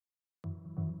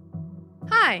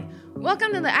Hi,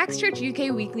 welcome to the Acts Church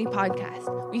UK Weekly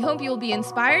Podcast. We hope you'll be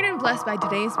inspired and blessed by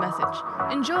today's message.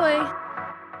 Enjoy!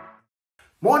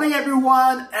 Morning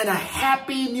everyone, and a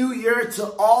happy new year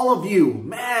to all of you.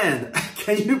 Man,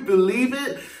 can you believe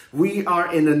it? We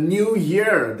are in a new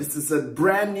year. This is a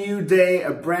brand new day,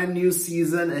 a brand new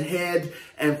season ahead.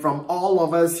 And from all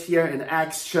of us here in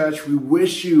Acts Church, we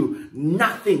wish you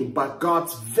nothing but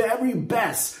God's very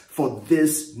best for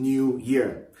this new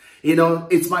year. You know,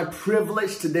 it's my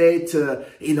privilege today to,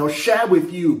 share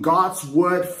with you God's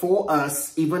word for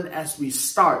us, even as we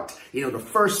start, the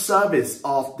first service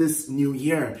of this new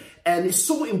year. And it's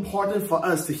so important for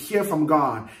us to hear from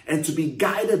God and to be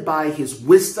guided by His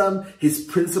wisdom, His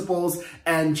principles,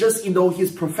 and just,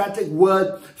 His prophetic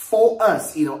word for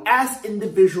us, as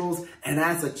individuals and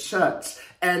as a church.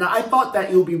 And I thought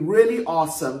that it would be really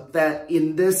awesome that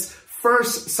in this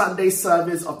first Sunday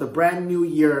service of the brand new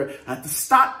year, to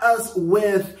start us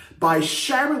with by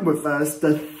sharing with us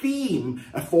the theme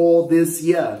for this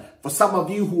year. For some of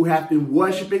you who have been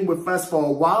worshiping with us for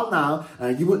a while now,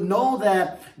 you would know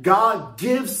that God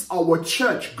gives our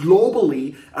church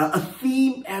globally a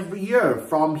theme every year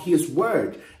from His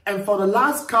Word. And for the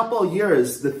last couple of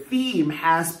years, the theme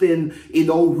has been,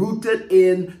 rooted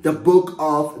in the book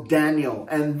of Daniel.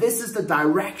 And this is the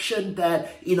direction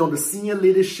that, the senior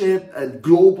leadership,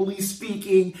 globally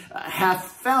speaking, have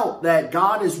felt that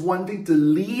God is wanting to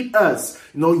lead us,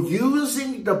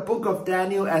 using the book of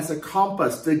Daniel as a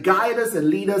compass to guide us and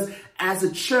lead us as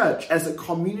a church, as a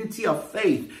community of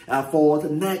faith for the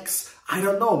next,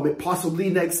 possibly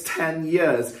next 10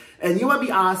 years. And you might be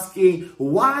asking,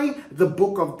 why the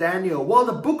book of Daniel? Well,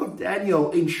 the book of Daniel,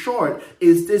 in short,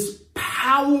 is this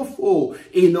powerful,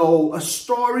 a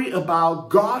story about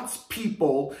God's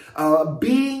people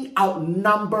being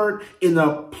outnumbered in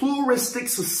a pluralistic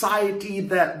society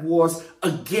that was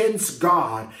against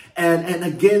God and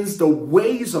against the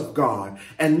ways of God.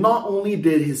 And not only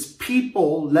did His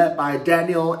people, led by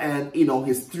Daniel and,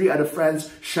 his three other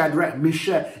friends, Shadrach,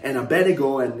 Meshach, and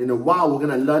Abednego, and in a while we're going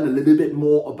to learn a little bit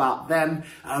more about them,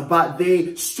 but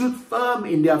they stood firm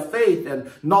in their faith, and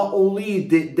not only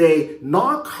did they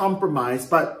not compromise,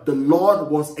 but the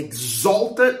Lord was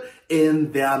exalted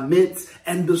in their midst,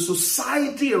 and the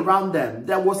society around them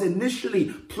that was initially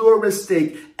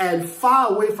pluralistic and far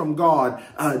away from God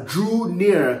drew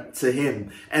near to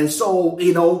Him. And so,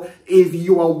 if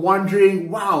you are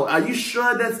wondering, wow, are you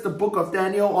sure that's the book of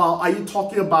Daniel, or are you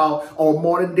talking about our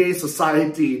modern day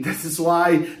society? This is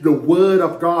why the word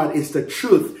of God is the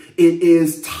truth. It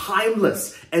is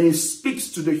timeless and it speaks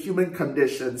to the human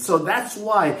condition. So that's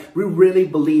why we really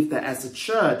believe that as a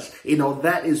church,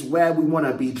 that is where we want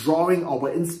to be drawing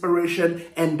our inspiration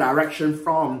and direction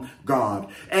from God.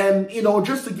 And,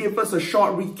 just to give us a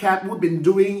short recap, we've been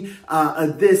doing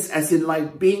this as in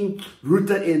like being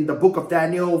rooted in the book of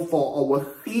Daniel for our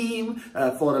theme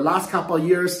for the last couple of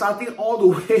years, starting all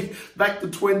the way back to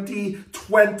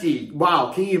 2020.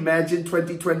 Wow, can you imagine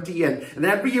 2020? And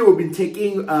every year we've been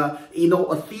taking a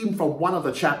theme from one of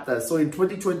the chapters. So in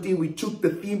 2020, we took the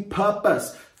theme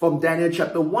purpose from Daniel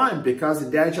chapter 1, because in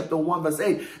Daniel chapter 1 verse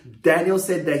 8, Daniel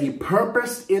said that he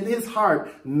purposed in his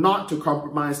heart not to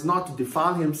compromise, not to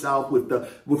defile himself with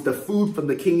the food from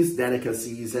the king's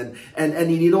delicacies. And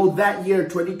that year,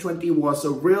 2020, was a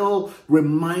real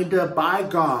reminder by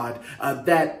God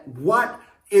that what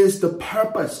is the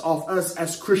purpose of us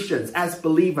as Christians, as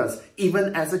believers,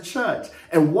 even as a church.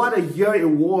 And what a year it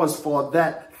was for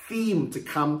that theme to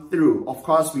come through. Of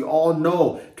course, we all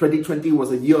know 2020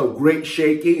 was a year of great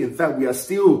shaking. In fact, we are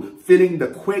still feeling the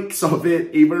quakes of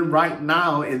it even right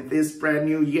now in this brand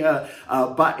new year.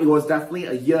 But it was definitely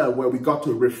a year where we got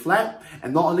to reflect,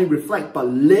 and not only reflect, but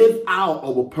live out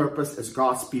our purpose as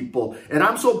God's people. And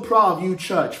I'm so proud of you,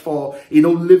 church, for,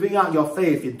 living out your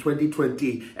faith in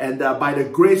 2020. And by the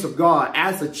grace of God,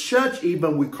 as a church,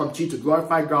 even we continue to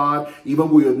glorify God. Even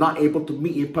we are not able to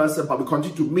meet in person, but we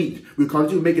continue to meet. We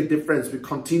continue to make a difference. We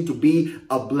continue to be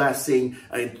a blessing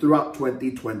throughout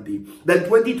 2020. Then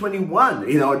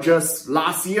 2021, just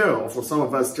last year, or for some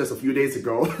of us, just a few days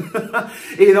ago,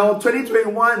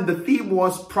 2021, the theme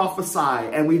was prophesy.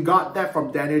 And we got that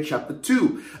from Daniel chapter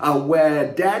 2,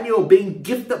 where Daniel, being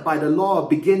gifted by the Lord,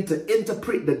 began to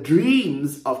interpret the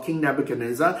dreams of King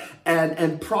Nebuchadnezzar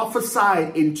and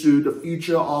prophesied into the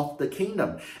future of the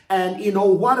kingdom. And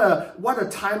what a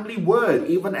timely word,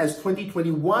 even as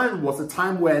 2021 was a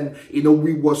time when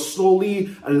we were slowly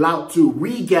allowed to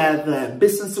regather and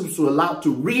businesses were allowed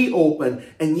to reopen,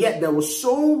 and yet there was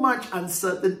so much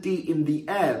uncertainty in the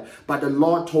air. But the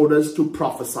Lord told us to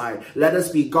prophesy. Let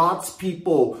us be God's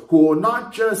people who will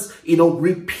not just,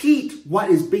 repeat what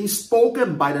is being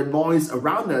spoken by the noise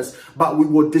around us, but we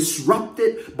will disrupt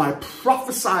it by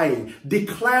prophesying,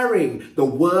 declaring the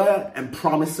word and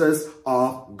promises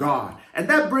of God. And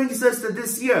that brings us to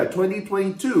this year,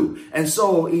 2022. And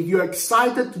so if you're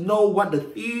excited to know what the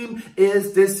theme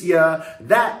is this year,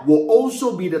 that will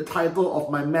also be the title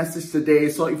of my message today.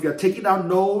 So if you're taking down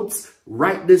notes,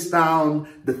 write this down.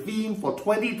 The theme for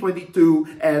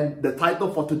 2022 and the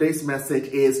title for today's message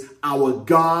is Our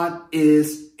God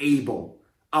is Able.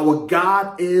 Our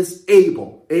God is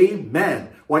able. Amen.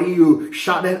 Why don't you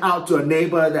shout that out to a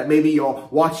neighbor that maybe you're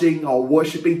watching or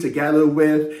worshiping together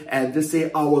with, and just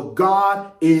say, our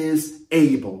God is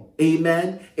able.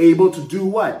 Amen. Able to do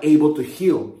what? Able to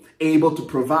heal, able to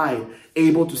provide,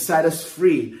 able to set us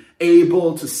free,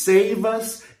 able to save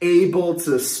us, able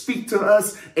to speak to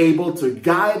us, able to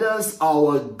guide us.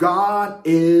 Our God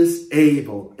is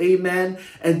able. Amen.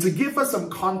 And to give us some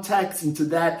context into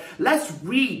that, let's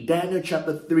read Daniel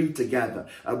chapter 3 together.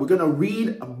 We're going to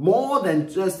read more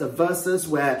than just the verses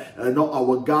where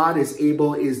our God is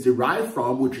able is derived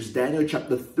from, which is Daniel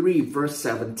chapter 3 verse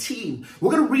 17.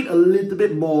 We're going to read a little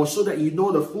bit more so that you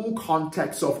know the full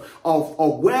context of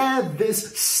where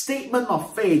this statement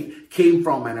of faith came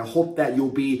from, and I hope that you'll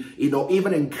be,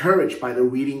 even encouraged by the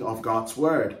reading of God's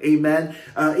word. Amen.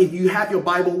 If you have your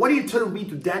Bible, why don't you turn to read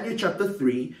to Daniel chapter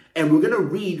 3, and we're going to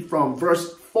read from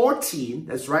verse 14,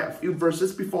 that's right, a few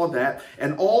verses before that,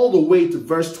 and all the way to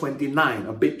verse 29,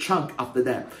 a big chunk after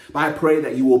that. But I pray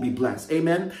that you will be blessed.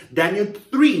 Amen. Daniel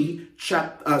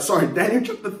chapter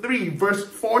 3, verse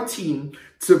 14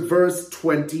 to verse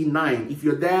 29. If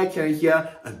you're there, can I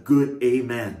hear a good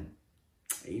amen?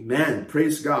 Amen.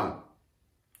 Praise God.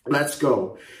 Let's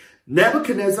go.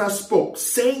 Nebuchadnezzar spoke,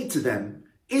 saying to them,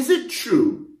 is it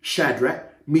true,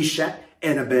 Shadrach, Meshach,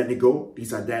 and Abednego,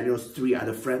 these are Daniel's 3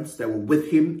 other friends that were with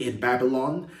him in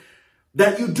Babylon,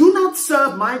 that you do not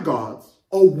serve my gods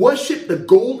or worship the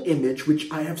gold image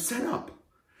which I have set up?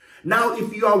 Now,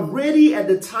 if you are ready at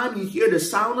the time you hear the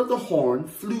sound of the horn,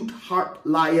 flute, harp,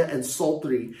 lyre, and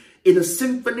psaltery, in a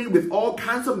symphony with all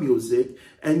kinds of music,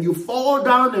 and you fall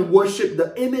down and worship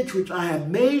the image which I have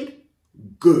made,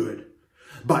 good.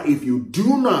 But if you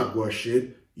do not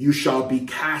worship, you shall be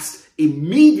cast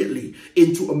immediately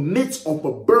into a midst of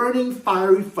a burning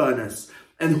fiery furnace.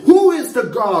 And who is the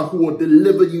God who will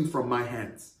deliver you from my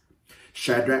hands?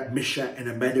 Shadrach, Meshach, and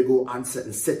Abednego answered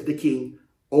and said to the king,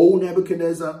 O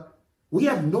Nebuchadnezzar, we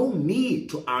have no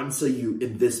need to answer you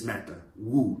in this matter.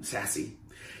 Woo, sassy.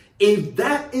 If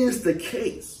that is the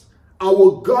case,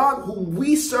 our God whom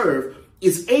we serve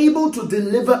is able to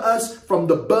deliver us from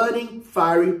the burning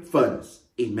fiery furnace.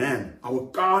 Amen. Our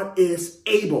God is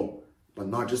able, but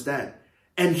not just that.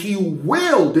 And he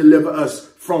will deliver us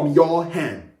from your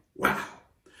hand. Wow.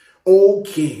 O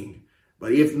king,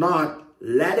 but if not,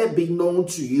 let it be known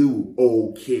to you,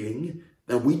 O king,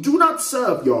 that we do not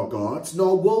serve your gods,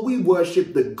 nor will we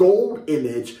worship the gold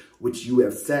image which you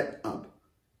have set up.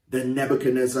 Then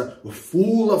Nebuchadnezzar was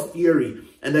full of fury,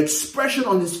 and the expression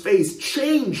on his face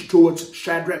changed towards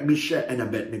Shadrach, Meshach, and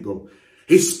Abednego.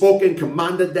 He spoke and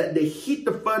commanded that they heat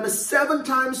the furnace 7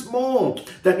 times more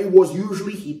than it was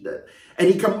usually heated. And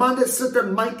he commanded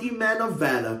certain mighty men of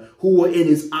valor who were in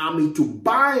his army to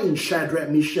bind Shadrach,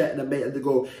 Meshach, and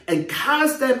Abednego and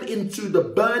cast them into the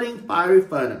burning fiery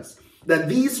furnace. That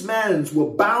these men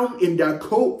were bound in their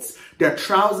coats, their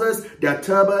trousers, their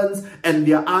turbans, and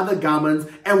their other garments,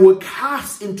 and were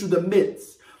cast into the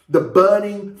midst, the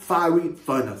burning fiery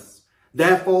furnace.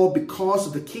 Therefore, because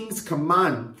of the king's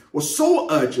command was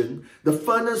so urgent, the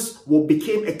furnace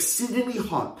became exceedingly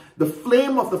hot. The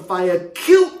flame of the fire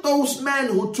killed those men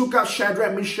who took out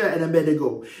Shadrach, Meshach, and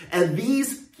Abednego. And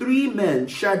these 3 men,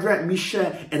 Shadrach,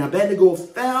 Meshach, and Abednego,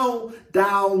 fell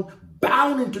down,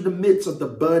 bound into the midst of the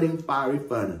burning fiery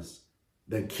furnace.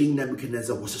 Then King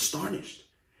Nebuchadnezzar was astonished,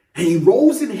 and he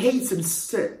rose in haste and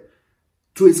said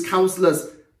to his counselors,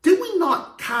 did we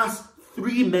not cast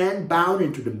 3 men bound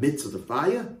into the midst of the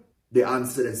fire? They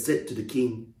answered and said to the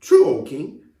king, true, O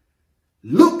king.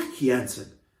 Look, he answered,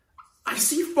 I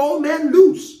see 4 men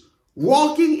loose,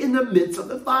 walking in the midst of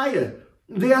the fire.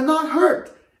 They are not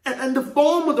hurt, and the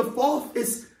form of the 4th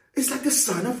is like the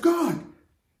Son of God.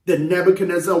 Then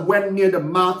Nebuchadnezzar went near the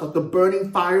mouth of the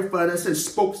burning fire furnace and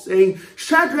spoke, saying,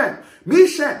 Shadrach,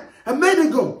 Meshach,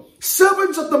 Abednego,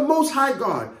 servants of the Most High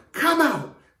God, come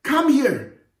out, come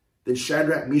here. Then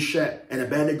Shadrach, Meshach, and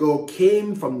Abednego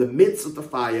came from the midst of the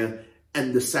fire,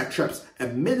 And the satraps,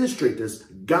 administrators,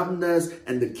 governors,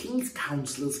 and the king's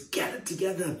counselors gathered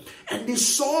together. And they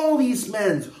saw these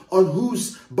men on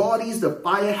whose bodies the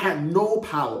fire had no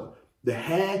power. The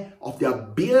hair of their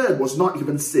beard was not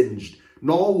even singed,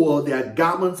 nor were their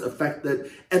garments affected,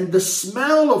 and the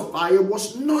smell of fire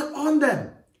was not on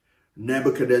them.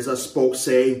 Nebuchadnezzar spoke,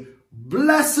 saying,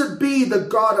 "Blessed be the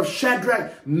God of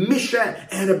Shadrach, Meshach,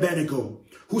 and Abednego,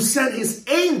 who sent his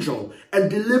angel and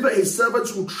delivered his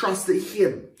servants who trusted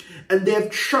him. And they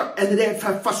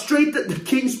have frustrated the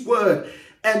king's word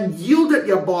and yielded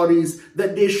their bodies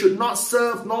that they should not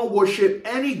serve nor worship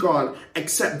any god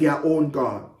except their own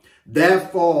God.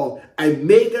 Therefore, I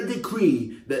make a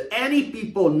decree that any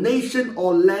people, nation,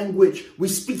 or language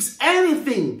which speaks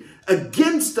anything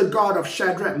against the God of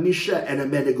Shadrach, Meshach, and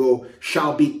Abednego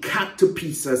shall be cut to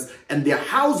pieces, and their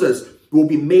houses will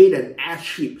be made an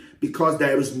ash heap, because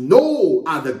there is no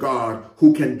other God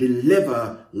who can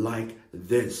deliver like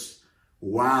this."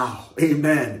 Wow.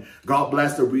 Amen. God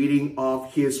bless the reading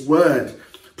of his word.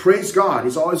 Praise God.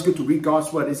 It's always good to read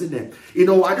God's word, isn't it?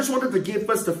 I just wanted to give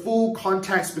us the full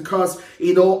context because,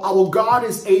 our God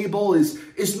is able is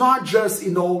not just,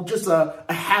 just a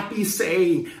happy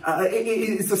saying.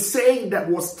 It's a saying that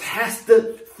was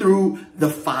tested through the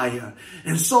fire.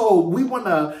 And so we want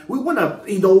to,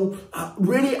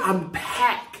 really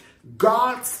unpack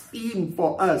God's theme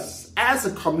for us as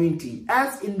a community,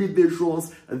 as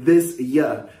individuals this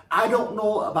year. I don't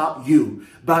know about you,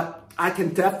 but I can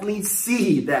definitely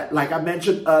see that, like I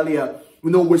mentioned earlier,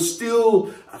 we're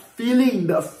still feeling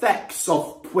the effects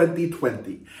of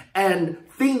 2020, and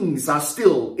things are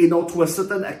still, to a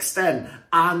certain extent,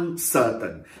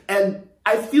 uncertain. And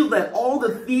I feel that all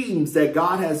the themes that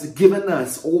God has given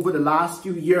us over the last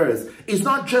few years is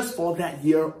not just for that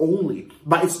year only,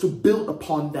 but it's to build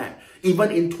upon that.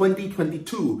 Even in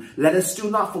 2022, let us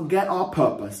still not forget our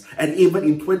purpose. And even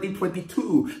in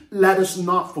 2022, let us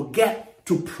not forget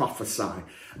to prophesy.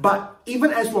 But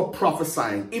even as we're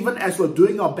prophesying, even as we're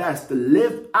doing our best to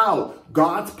live out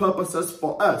God's purposes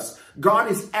for us,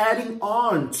 God is adding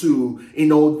on to,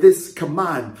 this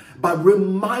command by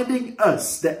reminding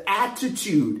us the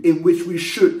attitude in which we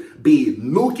should be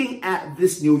looking at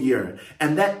this new year.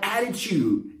 And that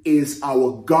attitude is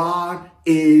our God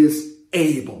is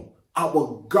able.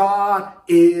 Our God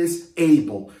is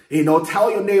able. Tell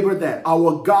your neighbor that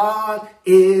our God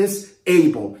is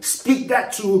able. Speak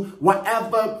that to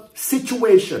whatever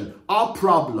situation or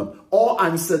problem or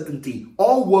uncertainty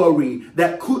or worry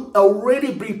that could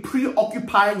already be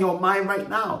preoccupying your mind right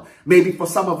now. Maybe for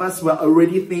some of us, we're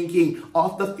already thinking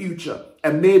of the future,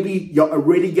 and maybe you're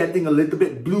already getting a little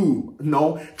bit blue,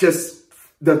 just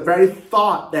the very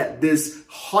thought that this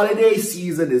holiday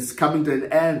season is coming to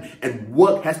an end and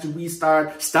work has to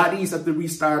restart, studies have to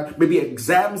restart, maybe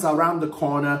exams are around the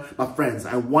corner. My friends,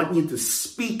 I want you to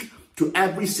speak to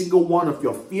every single one of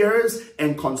your fears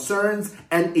and concerns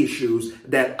and issues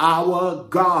that our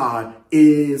God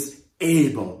is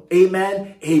able.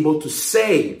 Amen. Able to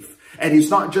save. And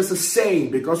it's not just a saying,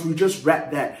 because we just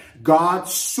read that God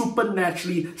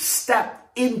supernaturally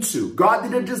stepped into. God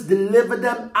didn't just deliver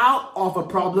them out of a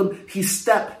problem. He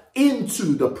stepped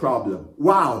into the problem.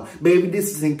 Wow. Maybe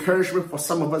this is encouragement for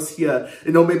some of us here.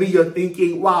 Maybe you're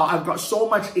thinking, wow, I've got so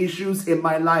much issues in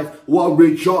my life. Well,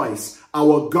 rejoice.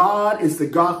 Our God is the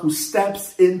God who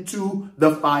steps into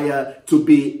the fire to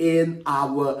be in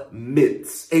our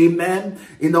midst. Amen.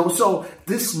 So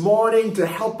this morning, to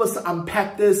help us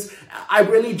unpack this, I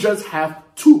really just have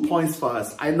 2 points for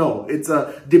us. I know it's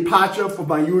a departure from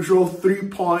my usual 3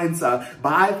 points, but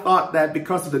I thought that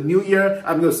because of the new year,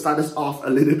 I'm going to start us off a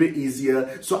little bit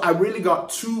easier. So I really got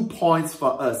 2 points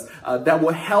for us that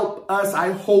will help us,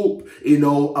 I hope,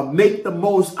 make the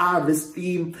most out of this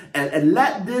theme, and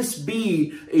let this be,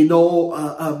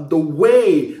 the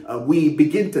way we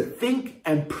begin to think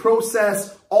and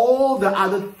process all the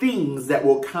other things that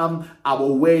will come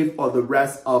our way for the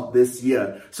rest of this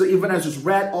year. So even as I just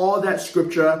read all that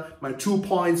scripture, my 2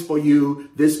 points for you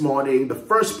this morning. The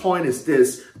first point is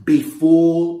this: be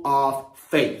full of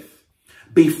faith.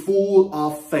 Be full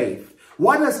of faith.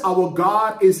 What does our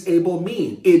God is able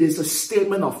mean? It is a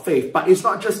statement of faith, but it's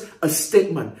not just a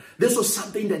statement. This was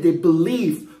something that they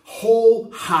believed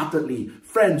wholeheartedly.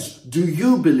 Friends, do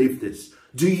you believe this?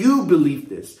 Do you believe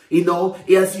this?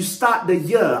 As you start the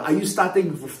year, are you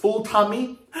starting with a full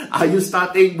tummy? Are you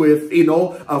starting with,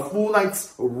 a full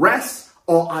night's rest?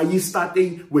 Or are you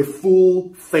starting with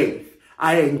full faith?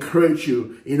 I encourage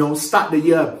you, start the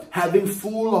year having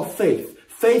full of faith.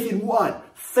 Faith in what?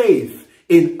 Faith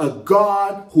in a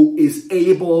God who is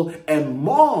able and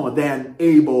more than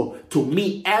able to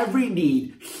meet every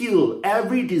need, heal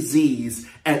every disease,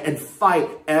 and fight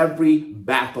every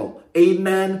battle.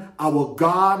 Amen. Our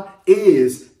God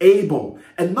is able.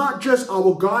 And not just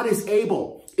our God is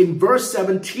able. In verse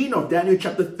 17 of Daniel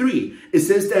chapter 3, it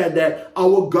says that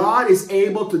our God is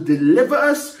able to deliver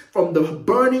us from the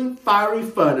burning fiery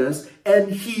furnace,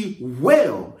 and he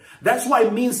will. That's what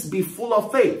it means to be full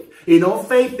of faith.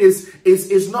 Faith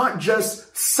is not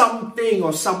just something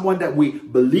or someone that we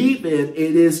believe in.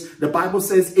 It is, the Bible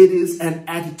says, it is an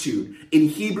attitude. In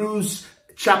Hebrews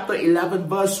chapter 11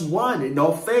 verse 1,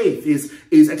 faith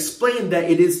is explained that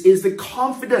it is the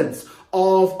confidence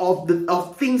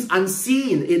of things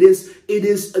unseen. It is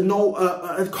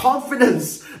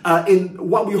confidence in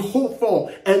what we hope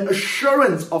for, and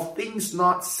assurance of things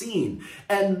not seen.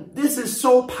 And this is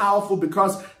so powerful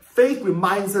because faith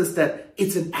reminds us that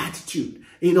it's an attitude.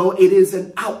 It is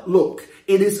an outlook.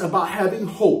 It is about having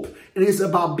hope. It is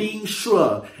about being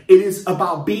sure. It is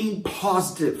about being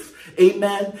positive.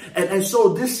 Amen. And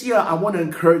so this year, I want to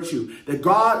encourage you that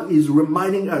God is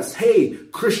reminding us, hey,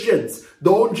 Christians,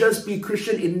 don't just be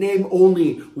Christian in name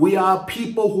only. We are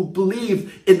people who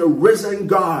believe in a risen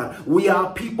God. We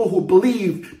are people who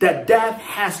believe that death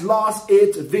has lost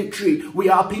its victory. We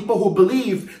are people who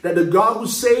believe that the God who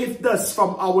saved us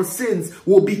from our sins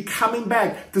will be coming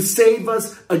back to save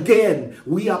us again.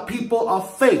 We are people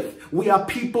of faith. We are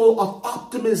people of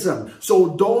optimism. So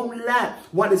don't let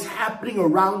what is happening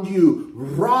around you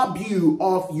rob you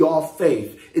of your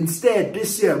faith. Instead,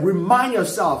 this year, remind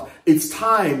yourself it's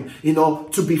time,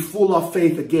 to be full of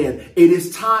faith again. It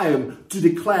is time to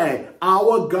declare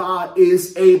our God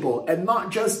is able. And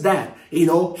not just that,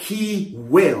 he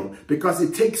will. Because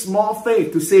it takes more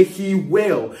faith to say he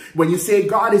will. When you say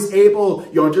God is able,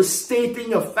 you're just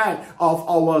stating a fact of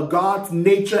our God's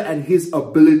nature and his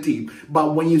ability.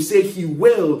 But when you say he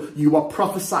will, you are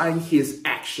prophesying his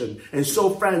action. And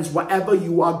so, friends, whatever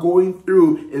you are going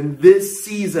through in this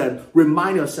season,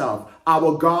 remind yourself,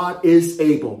 our God is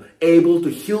able to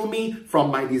heal me from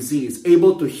my disease,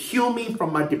 able to heal me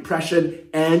from my depression,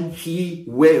 and he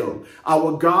will.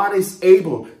 Our God is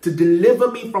able to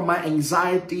deliver me from my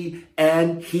anxiety,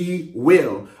 and he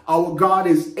will. Our God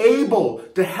is able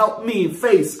to help me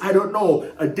face,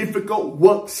 a difficult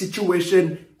work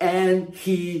situation, and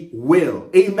he will.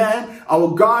 Amen.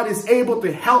 Our God is able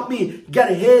to help me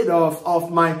get ahead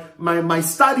of my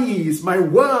studies, my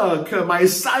work, my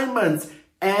assignments,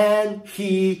 and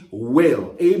he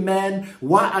will. Amen.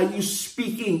 Why are you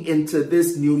speaking into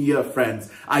this new year,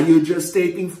 friends? Are you just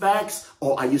stating facts,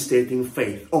 or are you stating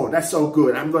faith? Oh, that's so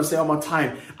good. I'm going to say one more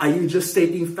time. Are you just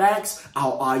stating facts,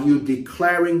 or are you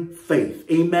declaring faith?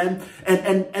 Amen.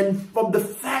 And from the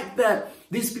fact that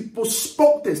these people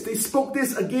spoke this, they spoke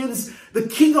this against the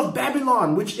king of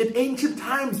Babylon, which in ancient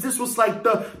times, this was like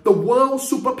the world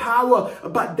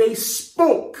superpower, but they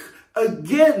spoke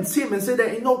against him and said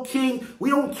that, king, we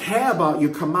don't care about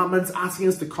your commandments asking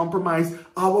us to compromise.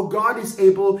 Our God is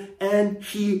able, and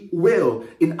he will.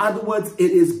 In other words,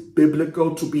 it is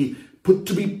biblical to be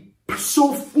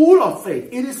so full of faith.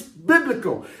 It is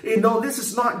biblical. This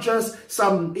is not just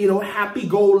some,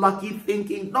 happy-go-lucky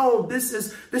thinking. No, this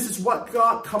is what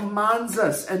God commands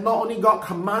us. And not only God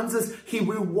commands us, he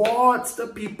rewards the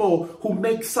people who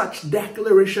make such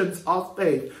declarations of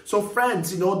faith. So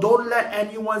friends, don't let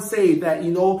anyone say that,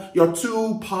 you're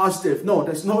too positive. No,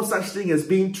 there's no such thing as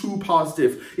being too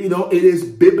positive. It is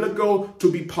biblical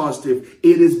to be positive.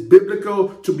 It is biblical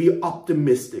to be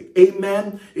optimistic.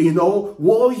 Amen.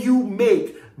 Will you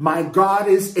make my God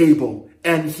is able,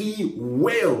 and he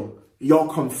will,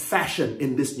 your confession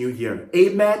in this new year?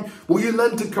 Amen. Will you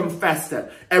learn to confess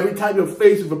that? Every time you're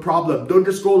faced with a problem, don't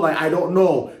just go like, I don't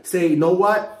know. Say, you know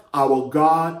what? Our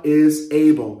God is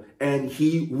able, and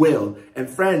he will. And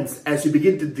friends, as you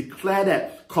begin to declare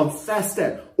that, confess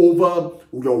that over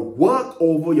your work,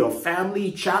 over your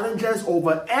family challenges,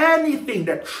 over anything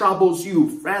that troubles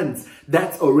you, friends,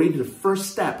 that's already the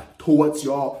first step towards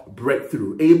your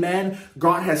breakthrough. Amen.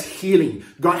 God has healing.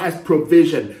 God has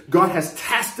provision. God has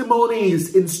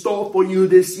testimonies in store for you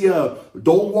this year.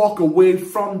 Don't walk away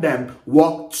from them.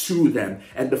 Walk to them.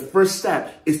 And the first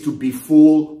step is to be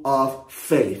full of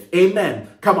faith. Amen.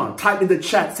 Come on, type in the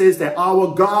chat, says that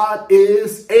our God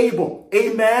is able.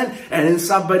 Amen. And then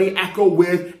somebody echo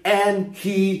with, and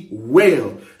he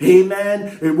will.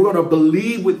 Amen. And we're going to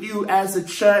believe with you as a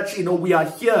church. We are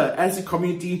here as a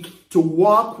community to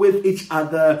walk with each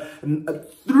other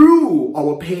through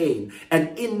our pain.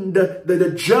 And in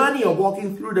the journey of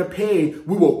walking through the pain,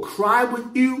 we will cry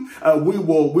with you. We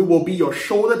will be your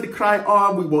shoulder to cry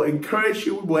on. We will encourage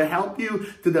you. We will help you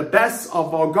to the best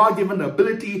of our God-given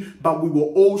ability. But we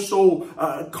will also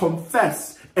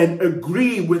confess and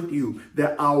agree with you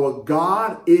that our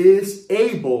God is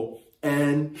able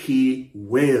and he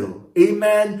will.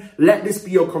 Amen. Let this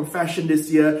be your confession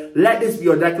this year. Let this be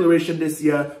your declaration this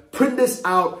year. Print this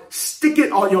out. Stick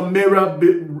it on your mirror.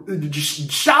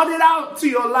 Shout it out to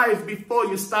your life before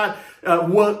you start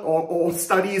work or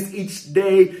studies each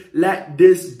day. Let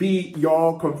this be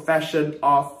your confession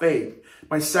of faith.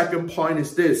 My second point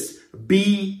is this: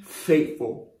 be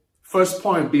faithful. First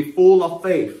point, be full of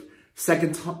faith.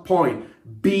 Second point,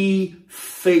 be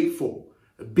faithful.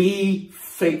 Be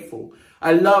faithful.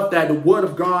 I love that the word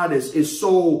of God is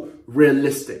so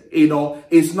realistic.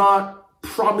 It's not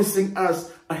promising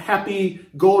us a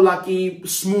happy-go-lucky,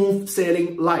 smooth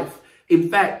sailing life. In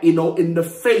fact, in the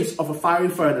face of a fiery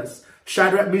furnace,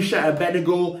 Shadrach, Meshach, and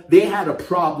Abednego, they had a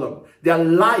problem. Their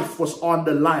life was on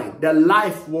the line. Their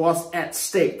life was at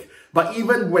stake. But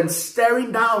even when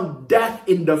staring down death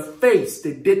in the face,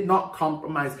 they did not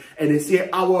compromise. And they say,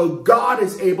 our God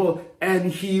is able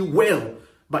and he will.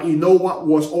 But you know what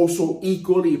was also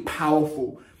equally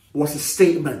powerful was a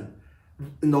statement,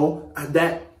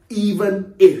 that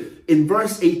even if, in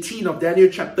verse 18 of Daniel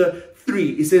chapter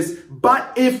 3, it says,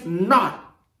 but if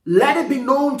not, let it be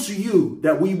known to you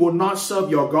that we will not serve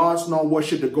your gods nor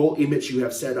worship the gold image you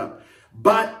have set up.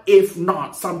 But if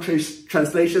not, some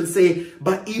translations say,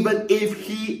 but even if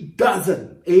he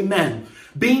doesn't, amen.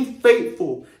 Being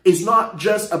faithful is not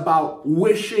just about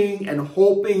wishing and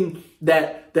hoping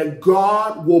that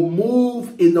God will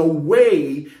move in a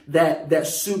way that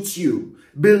suits you.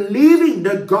 Believing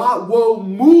that God will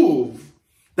move,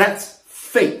 that's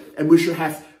faith. And we should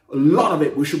have a lot of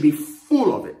it. We should be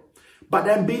full of it. But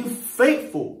then being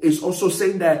faithful is also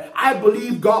saying that I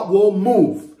believe God will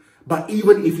move. But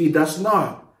even if he does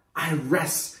not, I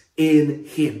rest in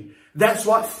him. That's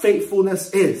what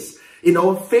faithfulness is.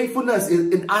 Faithfulness,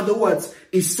 in other words,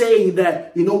 is saying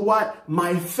that,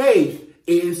 my faith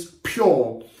is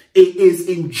pure. It is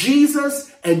in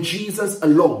Jesus and Jesus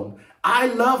alone. I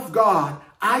love God.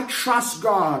 I trust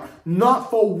God,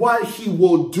 not for what he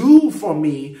will do for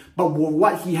me, but for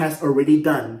what he has already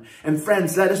done. And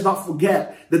friends, let us not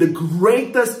forget that the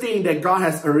greatest thing that God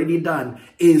has already done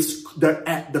is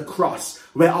at the cross,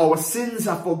 where our sins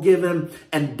are forgiven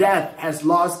and death has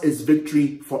lost its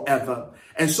victory forever.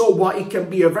 And so while it can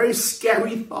be a very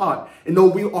scary thought,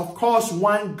 we of course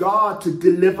want God to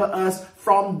deliver us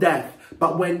from death.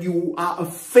 But when you are a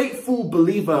faithful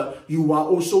believer, you are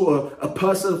also a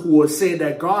person who will say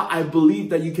that, God, I believe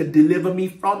that you can deliver me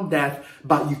from death,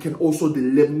 but you can also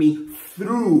deliver me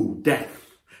through death.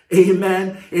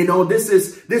 Amen. This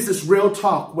is real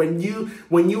talk. When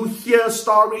you hear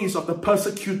stories of the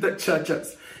persecuted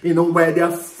churches, where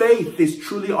their faith is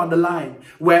truly on the line,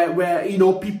 where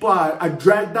people are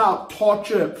dragged out,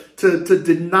 tortured to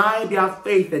deny their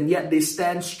faith, and yet they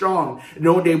stand strong.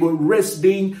 They will risk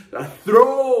being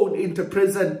thrown into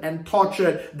prison and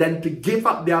tortured than to give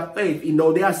up their faith.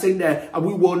 They are saying that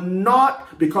we will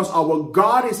not, because our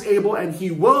God is able and he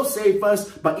will save us,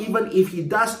 but even if he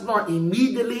does not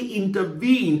immediately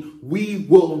intervene, we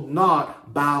will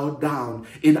not bow down.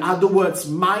 In other words,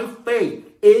 my faith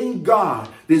in God,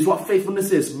 this is what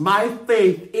faithfulness is. My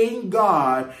faith in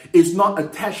God is not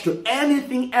attached to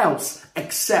anything else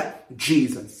except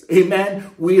Jesus.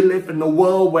 Amen. We live in a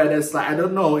world where there's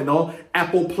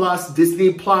Apple Plus,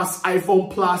 Disney Plus,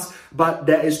 iPhone Plus, but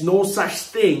there is no such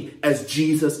thing as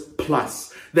Jesus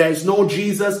Plus. There is no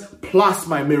Jesus plus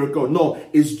my miracle. No,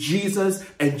 it's Jesus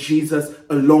and Jesus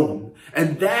alone.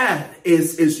 And that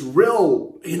is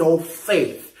real,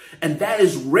 faith. And that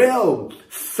is real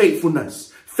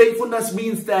faithfulness. Faithfulness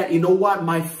means that,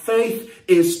 my faith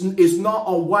is not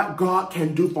on what God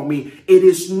can do for me. It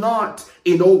is not,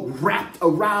 wrapped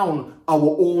around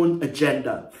our own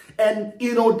agenda. And,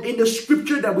 in the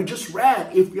scripture that we just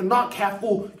read, if you're not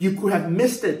careful, you could have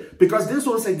missed it. Because this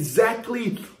was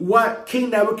exactly what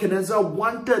King Nebuchadnezzar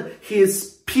wanted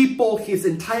his people, his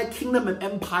entire kingdom and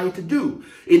empire to do.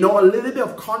 A little bit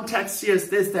of context here is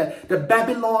this, that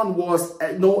Babylon was,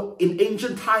 in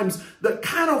ancient times, the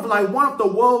kind of like one of the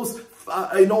world's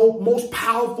most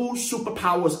powerful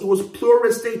superpowers. It was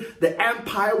pluralistic. The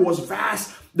empire was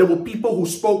vast. There were people who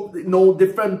spoke,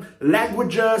 different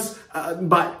languages,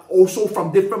 but also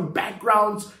from different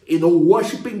backgrounds,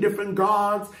 worshiping different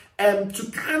gods. And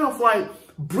to kind of like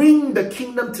bring the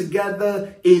kingdom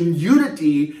together in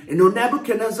unity,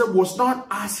 Nebuchadnezzar was not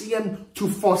asking them to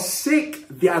forsake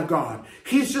their God.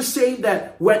 He's just saying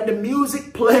that when the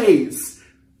music plays,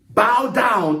 bow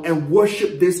down and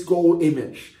worship this gold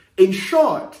image. In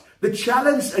short, the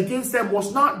challenge against them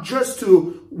was not just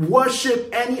to worship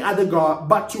any other God,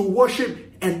 but to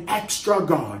worship an extra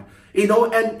God.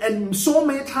 And so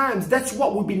many times that's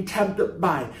what we've been tempted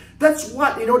by. That's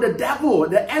what, the devil,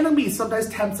 the enemy sometimes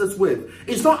tempts us with.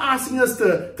 It's not asking us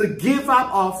to give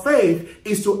up our faith.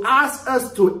 It's to ask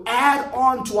us to add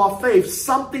on to our faith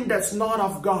something that's not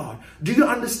of God. Do you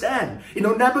understand?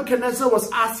 Nebuchadnezzar was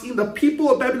asking the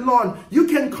people of Babylon, you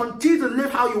can continue to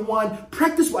live how you want,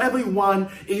 practice whatever you want,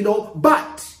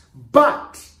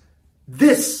 but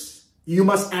this you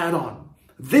must add on.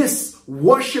 This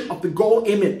worship of the gold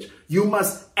image, you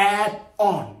must add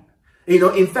on.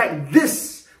 In fact,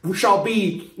 this shall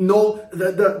be,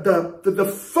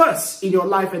 the first in your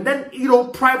life. And then,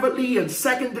 privately and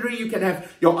secondary, you can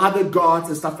have your other gods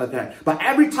and stuff like that. But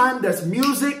every time there's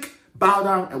music, bow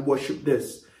down and worship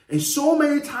this. And so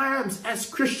many times as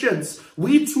Christians,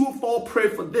 we too fall prey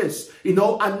for this.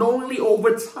 Unknowingly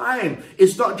over time,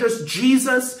 it's not just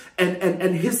Jesus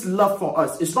and his love for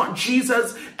us. It's not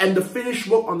Jesus and the finished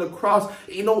work on the cross.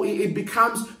 It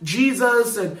becomes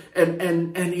Jesus and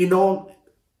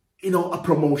a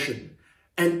promotion.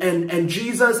 And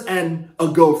Jesus and a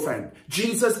girlfriend.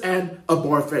 Jesus and a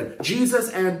boyfriend. Jesus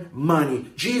and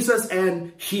money. Jesus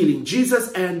and healing. Jesus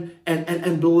and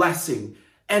blessing.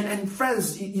 And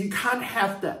friends, you can't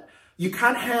have that. You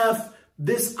can't have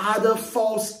this other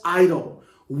false idol.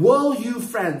 Will you,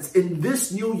 friends, in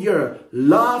this new year,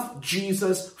 love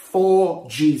Jesus for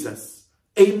Jesus?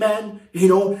 Amen.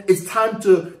 It's time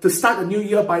to start the new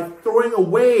year by throwing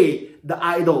away the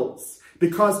idols.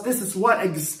 Because this is what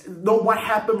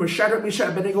happened with Shadrach, Meshach,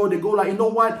 and Abednego. They go like,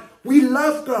 what? We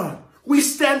love God. We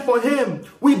stand for Him.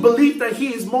 We believe that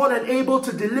He is more than able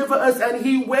to deliver us, and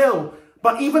He will.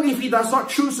 But even if He does not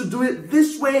choose to do it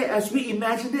this way as we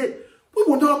imagined it, we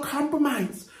will not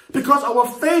compromise. Because our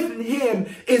faith in Him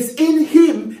is in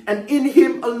Him and in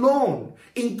Him alone.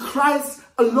 In Christ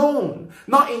alone.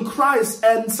 Not in Christ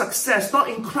and success. Not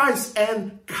in Christ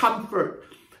and comfort.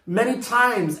 Many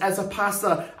times as a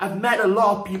pastor, I've met a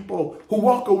lot of people who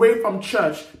walk away from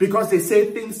church because they say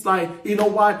things like,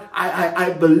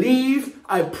 I believe,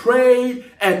 I pray,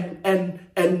 and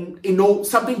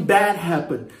something bad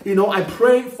happened. I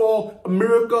prayed for a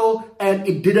miracle and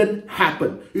it didn't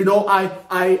happen.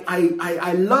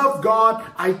 I love God,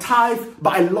 I tithe,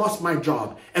 but I lost my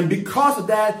job. And because of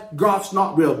that, God's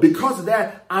not real. Because of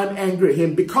that, I'm angry at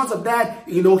Him. Because of that,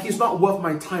 He's not worth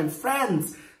my time.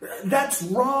 Friends, that's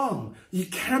wrong. You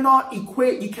cannot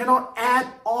equate, you cannot add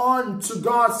on to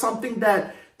God something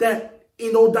that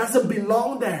doesn't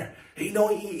belong there.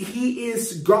 He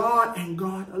is God and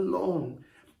God alone.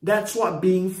 That's what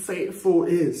being faithful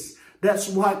is. That's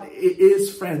what it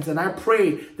is, friends. And I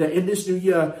pray that in this new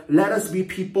year, let us be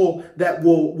people that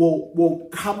will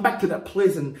come back to that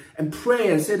place and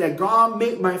pray and say that God,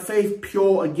 make my faith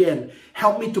pure again.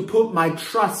 Help me to put my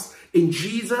trust in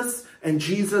Jesus and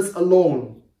Jesus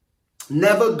alone.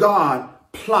 Never God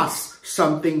plus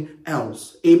something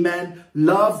else. Amen.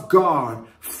 Love God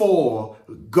for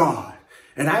God.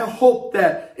 And I hope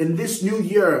that in this new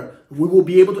year, we will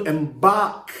be able to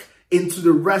embark into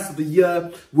the rest of the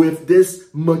year with this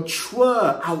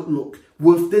mature outlook,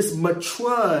 with this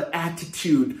mature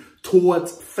attitude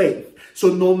towards faith.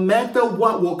 So no matter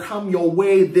what will come your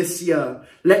way this year,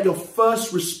 let your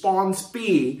first response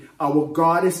be, our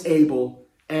God is able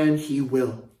and He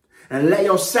will. And let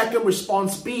your second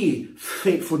response be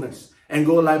faithfulness. And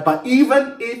go like, but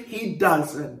even if He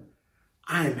doesn't,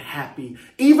 I am happy.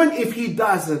 Even if He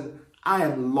doesn't, I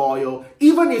am loyal.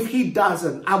 Even if He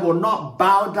doesn't, I will not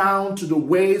bow down to the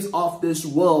ways of this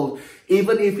world.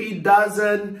 Even if He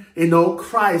doesn't,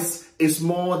 Christ is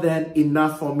more than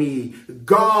enough for me.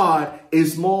 God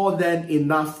is more than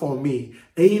enough for me.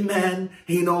 Amen.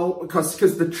 Because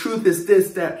the truth is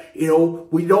this, that,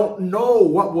 we don't know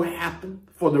what will happen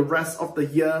for the rest of the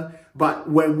year. But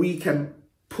when we can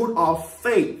put our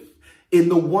faith in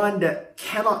the one that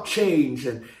cannot change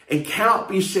and cannot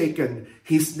be shaken,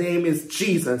 His name is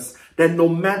Jesus, then no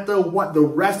matter what the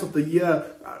rest of the year,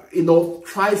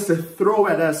 tries to throw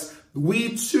at us,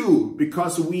 we too,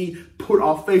 because we put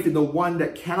our faith in the one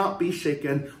that cannot be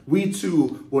shaken, we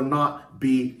too will not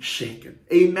be shaken.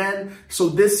 Amen. So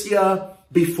this year,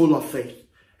 be full of faith.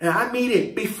 And I mean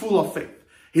it, be full of faith.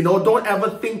 Don't ever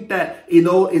think that,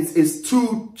 it's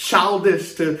too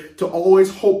childish to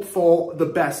always hope for the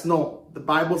best. No, the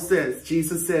Bible says,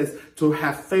 Jesus says, to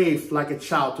have faith like a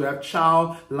child, to have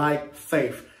childlike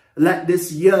faith. Let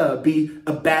this year be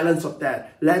a balance of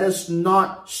that. Let us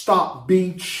not stop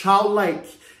being childlike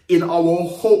in our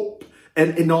hope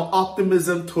and in our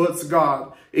optimism towards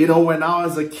God. When I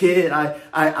was a kid,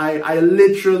 I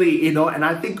literally, and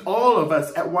I think all of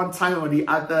us at one time or the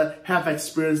other have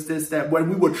experienced this, that when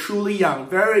we were truly young,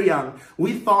 very young,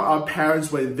 we thought our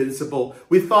parents were invincible.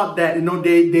 We thought that,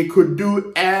 they could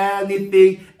do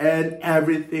anything and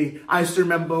everything. I still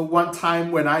remember one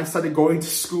time when I started going to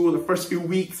school, the first few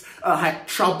weeks, I had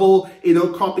trouble,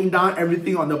 copying down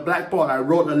everything on the blackboard. I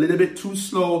wrote a little bit too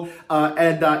slow,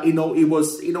 it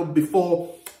was,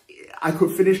 before I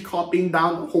could finish copying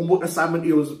down the homework assignment,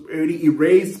 it was already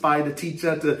erased by the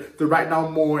teacher to write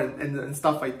down more and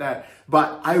stuff like that.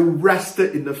 But I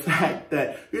rested in the fact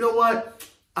that, you know what,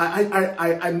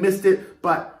 I missed it,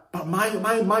 but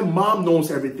my mom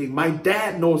knows everything. My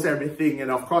dad knows everything.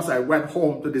 And of course, I went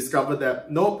home to discover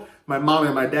that, nope, my mom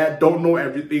and my dad don't know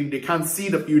everything. They can't see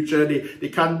the future. They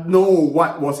can't know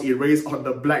what was erased on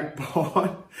the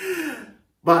blackboard.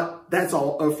 But that's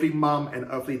our earthly mom and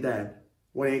earthly dad.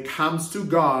 When it comes to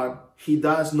God, He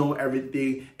does know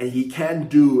everything and He can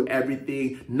do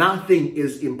everything. Nothing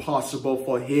is impossible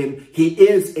for Him. He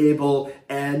is able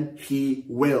and He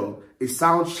will. It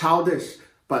sounds childish,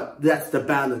 but that's the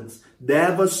balance.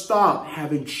 Never stop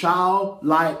having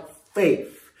childlike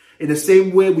faith. In the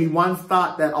same way we once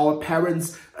thought that our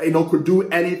parents, could do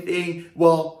anything.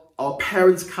 Well, our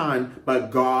parents can't,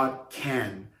 but God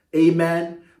can.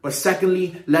 Amen. But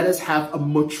secondly, let us have a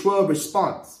mature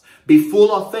response. Be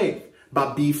full of faith,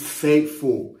 but be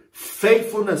faithful.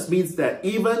 Faithfulness means that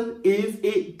even if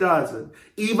it doesn't,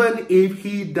 even if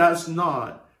He does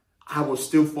not, I will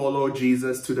still follow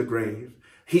Jesus to the grave.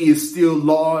 He is still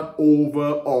Lord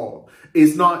over all. He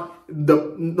is not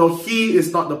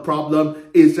the problem.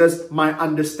 It's just my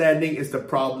understanding is the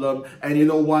problem. And you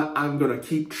know what? I'm going to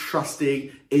keep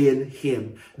trusting in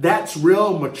Him. That's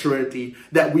real maturity,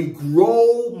 that we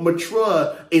grow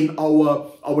mature in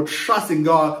our trust in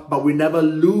God, but we never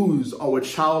lose our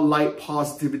childlike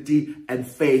positivity and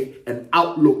faith and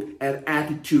outlook and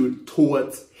attitude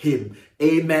towards Him.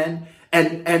 Amen.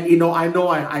 And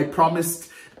I promised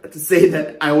to say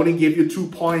that I only gave you 2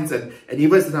 points, and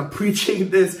even as I'm preaching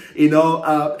this,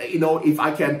 if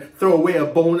I can throw away a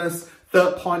bonus,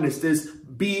 third point is this: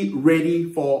 be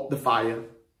ready for the fire.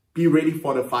 Be ready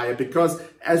for the fire, because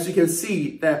as you can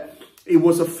see, that it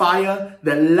was a fire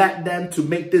that led them to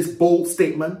make this bold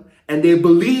statement, and they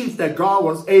believed that God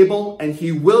was able and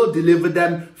He will deliver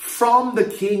them from the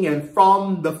king and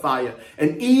from the fire.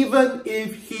 And even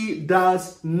if He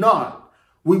does not,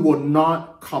 we will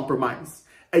not compromise.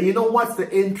 And you know what's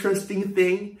the interesting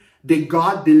thing? Did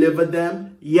God deliver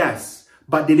them? Yes.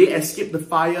 But did they escape the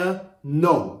fire?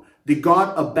 No. Did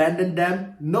God abandon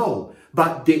them? No.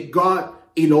 But did God,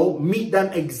 meet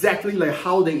them exactly like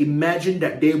how they imagined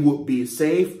that they would be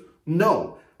saved?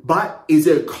 No. But is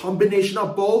it a combination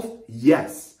of both?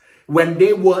 Yes. When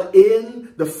they were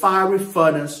in the fiery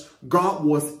furnace, God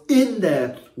was in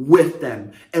there with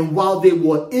them. And while they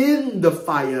were in the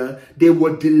fire, they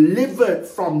were delivered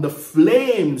from the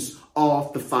flames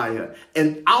of the fire.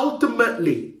 And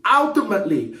ultimately,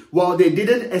 while they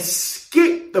didn't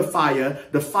escape the fire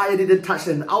didn't touch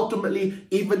them. And ultimately,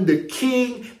 even the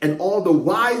king and all the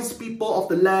wise people of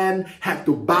the land had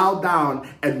to bow down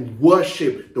and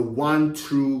worship the one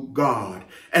true God.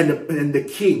 And the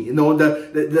king,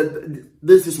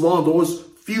 this is one of those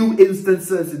few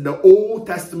instances in the Old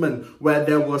Testament where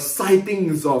there were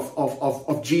sightings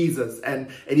of Jesus, and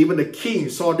even the king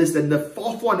saw this. And the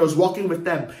fourth one was walking with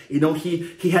them.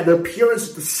 He had the appearance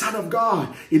of the Son of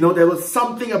God. There was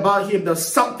something about Him. There's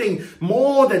something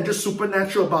more than just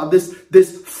supernatural about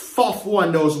this fourth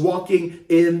one that was walking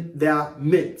in their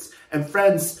midst. And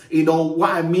friends,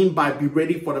 what I mean by be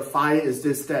ready for the fire is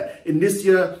this: that in this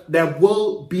year, there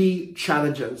will be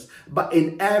challenges. But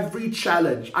in every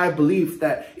challenge, I believe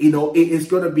that, it is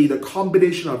going to be the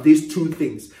combination of these two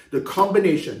things. The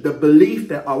combination, the belief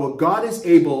that our God is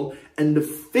able, and the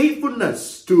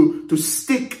faithfulness to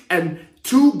stick and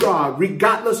to God,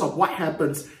 regardless of what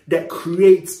happens, that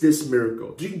creates this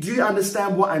miracle. Do you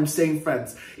understand what I'm saying,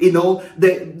 friends? In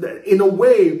a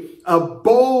way,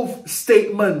 both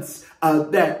statements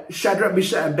that Shadrach,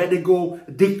 Meshach, and Abednego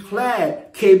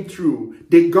declared came true.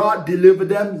 Did God deliver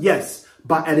them? Yes.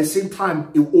 But at the same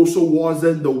time, it also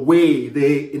wasn't the way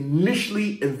they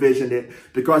initially envisioned it,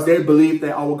 because they believed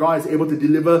that our God is able to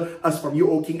deliver us from you,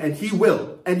 O King, and He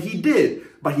will. And He did,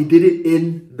 but He did it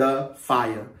in the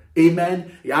fire.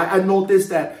 Amen. I noticed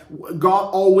that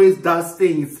God always does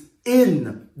things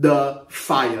in the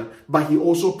fire, but He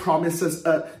also promises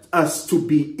us to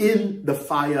be in the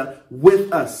fire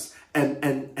with us.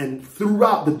 And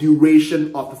throughout the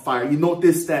duration of the fire, you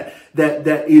notice that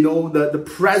the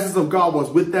presence of God was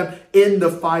with them in the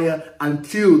fire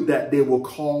until that they were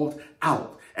called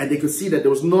out, and they could see that there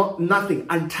was nothing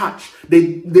untouched.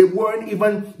 They didn't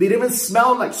even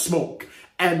smell like smoke.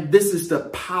 And this is the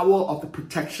power of the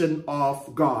protection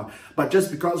of God. But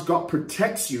just because God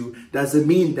protects you doesn't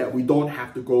mean that we don't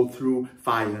have to go through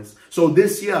fires. So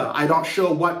this year, I'm not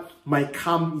sure what might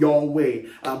come your way,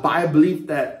 but I believe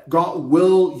that God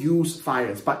will use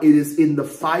fires. But it is in the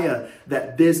fire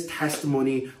that this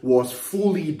testimony was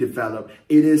fully developed.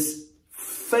 It is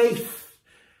faith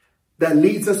that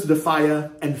leads us to the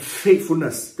fire, and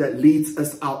faithfulness that leads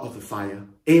us out of the fire.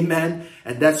 Amen.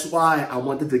 And that's why I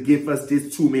wanted to give us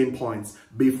these two main points.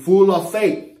 Be full of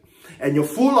faith. And your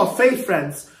full of faith,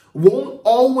 friends, won't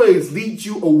always lead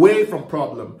you away from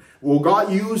problem. Will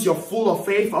God use your full of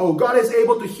faith? Oh, God is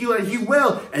able to heal, and He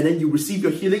will. And then you receive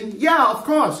your healing. Yeah, of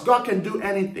course, God can do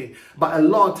anything. But a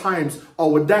lot of times,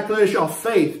 our declaration of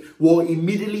faith will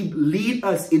immediately lead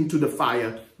us into the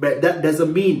fire. But that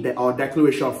doesn't mean that our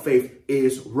declaration of faith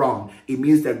is wrong. It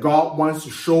means that God wants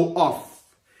to show off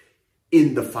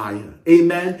in the fire.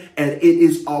 Amen. And it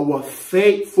is our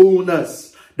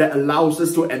faithfulness that allows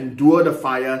us to endure the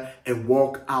fire and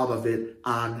walk out of it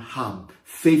unharmed.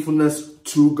 Faithfulness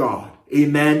to God.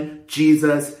 Amen.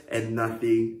 Jesus and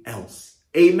nothing else.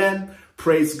 Amen.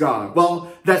 Praise God.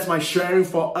 Well, that's my sharing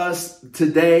for us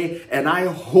today. And I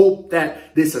hope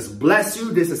that this has blessed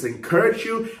you, this has encouraged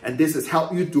you, and this has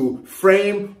helped you to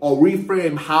frame or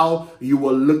reframe how you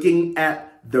were looking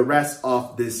at the rest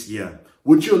of this year.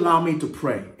 Would you allow me to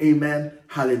pray? Amen.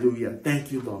 Hallelujah.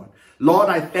 Thank you, Lord. Lord,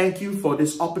 I thank you for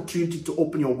this opportunity to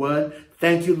open your word.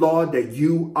 Thank you, Lord, that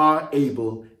you are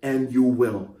able and you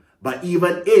will. But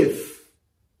even if,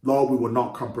 Lord, we will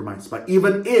not compromise. But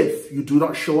even if you do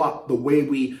not show up the way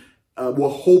we were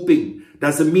hoping,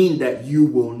 doesn't mean that you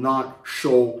will not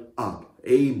show up.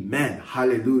 Amen.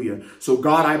 Hallelujah. So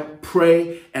God, I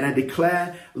pray and I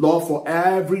declare, Lord, for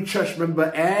every church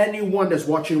member, anyone that's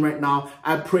watching right now,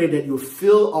 I pray that you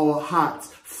fill our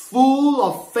hearts full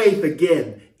of faith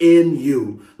again in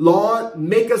you. Lord,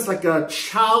 make us like a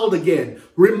child again.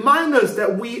 Remind us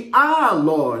that we are,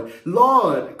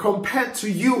 Lord, compared to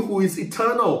you who is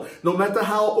eternal. No matter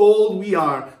how old we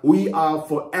are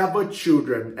forever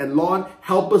children. And Lord,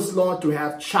 help us, Lord, to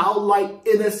have childlike,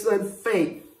 innocent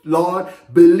faith. Lord,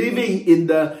 believing in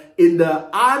the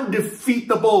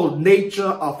undefeatable nature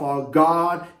of our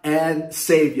God and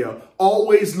Savior.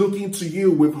 Always looking to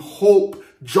you with hope,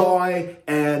 joy,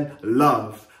 and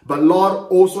love. But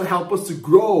Lord, also help us to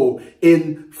grow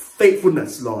in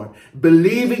faithfulness, Lord.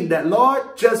 Believing that,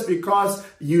 Lord, just because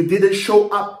you didn't show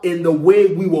up in the way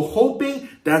we were hoping,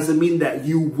 doesn't mean that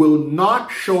you will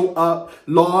not show up,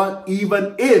 Lord,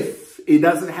 even if it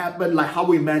doesn't happen like how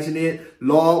we imagine it.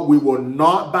 Lord, we will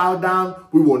not bow down.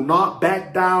 We will not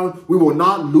back down. We will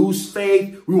not lose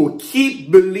faith. We will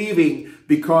keep believing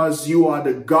because you are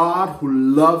the God who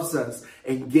loves us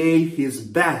and gave his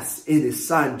best in his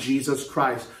son, Jesus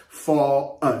Christ,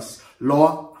 for us.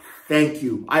 Lord, thank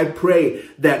you. I pray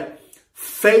that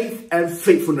faith and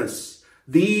faithfulness,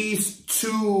 these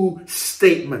two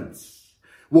statements,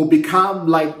 will become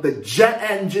like the jet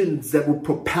engines that will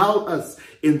propel us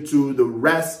into the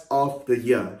rest of the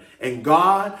year. And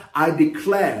God, I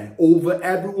declare over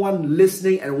everyone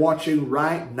listening and watching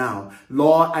right now,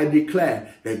 Lord, I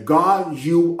declare that God,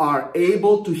 you are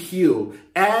able to heal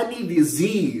any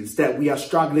disease that we are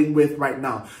struggling with right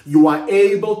now. You are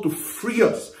able to free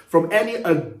us from any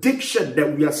addiction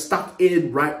that we are stuck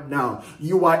in right now.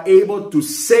 You are able to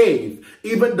save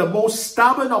even the most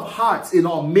stubborn of hearts in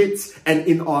our midst and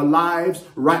in our lives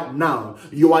right now.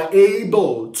 You are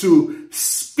able to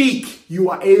speak. You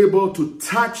are able to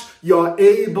touch. You are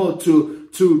able to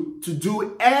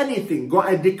do anything. God,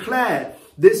 I declare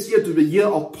this year to be the year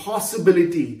of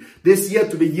possibility. This year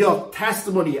to be the year of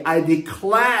testimony. I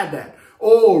declare that.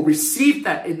 Oh, receive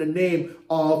that in the name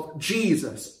of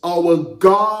Jesus. Our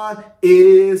God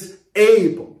is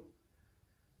able.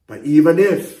 But even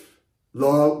if,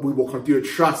 Lord, we will continue to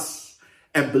trust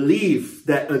and believe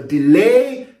that a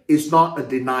delay is not a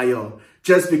denial.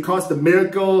 Just because the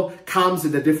miracle comes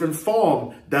in a different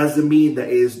form doesn't mean that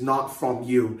it is not from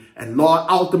you. And Lord,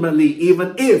 ultimately,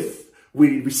 even if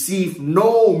we receive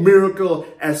no miracle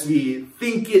as we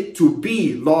think it to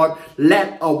be, Lord,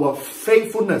 let our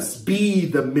faithfulness be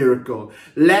the miracle.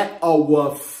 Let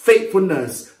our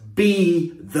faithfulness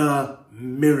be the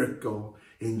miracle.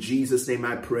 In Jesus' name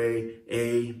I pray,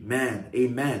 amen.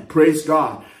 Amen. Praise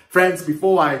God. Friends,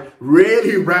 before I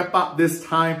really wrap up this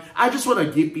time, I just want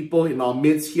to give people in our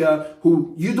midst here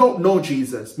who you don't know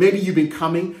Jesus. Maybe you've been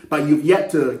coming, but you've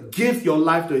yet to give your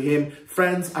life to Him.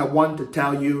 Friends, I want to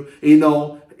tell you,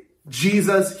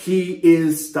 Jesus, He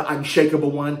is the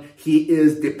unshakable one. He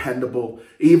is dependable.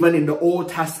 Even in the Old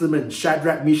Testament,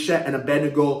 Shadrach, Meshach, and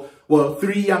Abednego were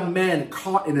 3 young men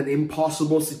caught in an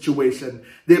impossible situation.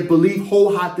 They believed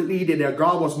wholeheartedly that their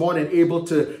God was more than able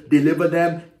to deliver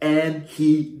them, and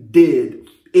He did,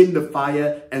 in the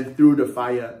fire and through the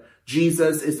fire.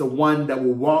 Jesus is the one that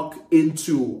will walk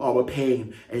into our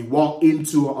pain and walk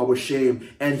into our shame,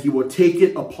 and He will take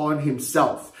it upon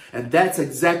Himself. And that's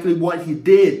exactly what He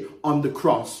did on the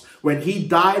cross. When He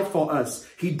died for us,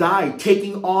 He died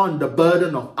taking on the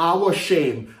burden of our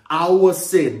shame, our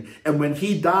sin. And when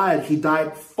He died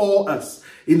for us.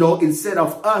 Instead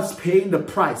of us paying the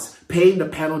price, paying the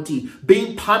penalty,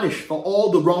 being punished for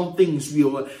all the wrong things we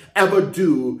will ever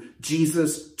do,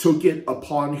 Jesus took it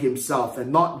upon Himself.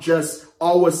 And not just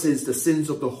our sins, the sins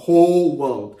of the whole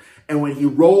world. And when He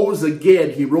rose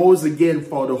again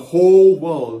for the whole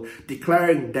world,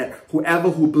 declaring that whoever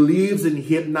who believes in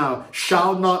Him now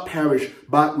shall not perish,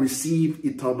 but receive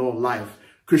eternal life.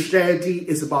 Christianity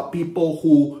is about people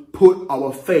who put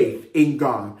our faith in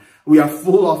God. We are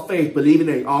full of faith, believing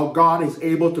that our God is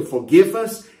able to forgive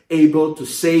us, able to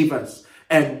save us.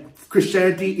 And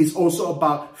Christianity is also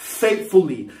about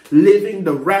faithfully living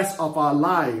the rest of our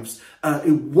lives,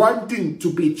 wanting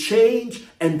to be changed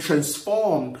and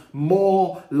transformed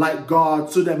more like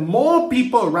God, so that more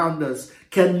people around us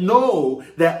can know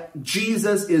that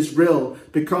Jesus is real,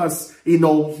 because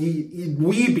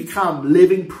we become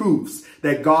living proofs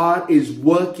that God is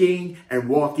working and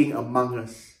walking among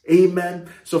us. Amen.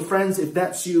 So friends, if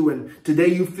that's you and today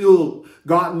you feel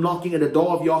God knocking at the door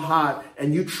of your heart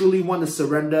and you truly want to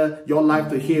surrender your life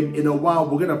to Him, in a while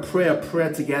we're going to pray a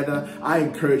prayer together. I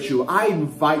encourage you, I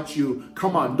invite you,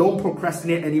 come on, don't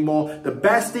procrastinate anymore. The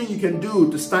best thing you can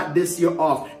do to start this year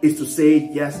off is to say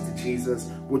yes to Jesus.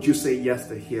 Would you say yes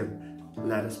to Him?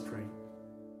 Let us pray.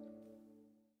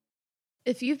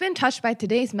 If you've been touched by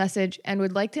today's message and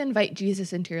would like to invite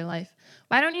Jesus into your life,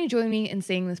 why don't you join me in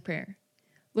saying this prayer?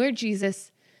 Lord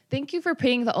Jesus, thank you for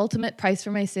paying the ultimate price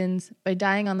for my sins by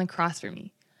dying on the cross for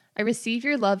me. I receive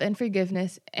your love and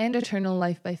forgiveness and eternal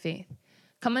life by faith.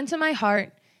 Come into my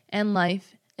heart and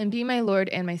life and be my Lord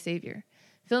and my Savior.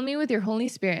 Fill me with your Holy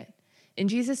Spirit. In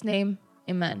Jesus' name,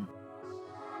 amen.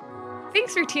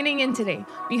 Thanks for tuning in today.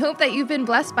 We hope that you've been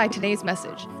blessed by today's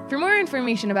message. For more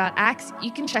information about Acts,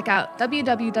 you can check out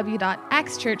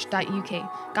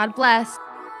www.actschurch.uk. God bless.